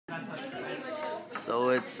So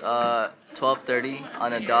it's 12:30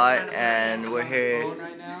 on a dot, and we're here.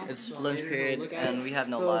 It's lunch period, and we have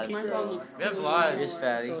no lives. So We have lives. here's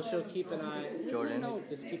Fatty, So she'll keep an eye. Jordan, No,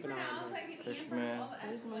 just keep an eye on her. Fishman,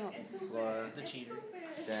 Flora, The cheater.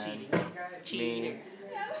 Dan, me,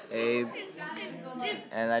 Abe,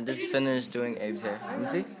 and I just finished doing Abe's hair. Let me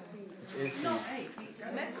see.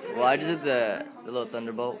 Well, I just did the little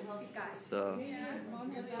thunderbolt. So,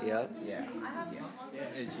 yep. Yeah.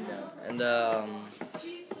 And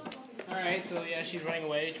Alright, so yeah, she's running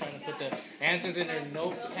away, trying to put the answers in her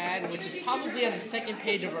notepad, which is probably on the second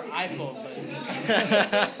page of her iPhone. But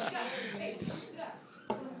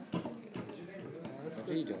what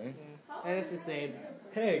are you doing? and this is Abe.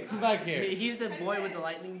 Hey, come back here. He's the boy with the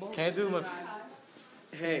lightning bolt. Can I do my...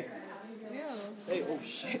 Hey. Hey, oh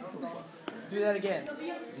shit. Do that again.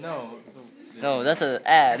 No. No, that's an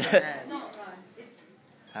ad.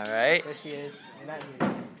 And All right. there she is. Not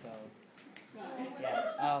here. So,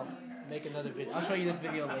 yeah, I'll make another video. I'll show you this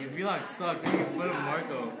video Your later. vlog sucks. You can put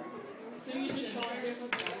Marco.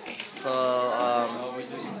 So,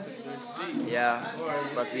 yeah,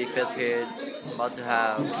 it's about to be 5th period. About to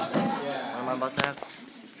have. What am I about to have?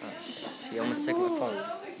 Oh, she almost took my phone.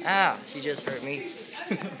 Ah, she just hurt me.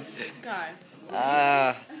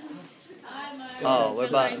 Oh,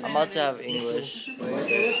 I'm about to have English.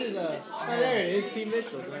 This is oh, there it is. P.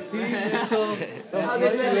 Mitchell. P. Mitchell. I'll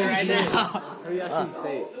get it right now. Hurry up and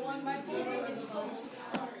say it.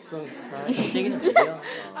 So I'm taking a video.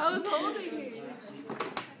 I was holding it.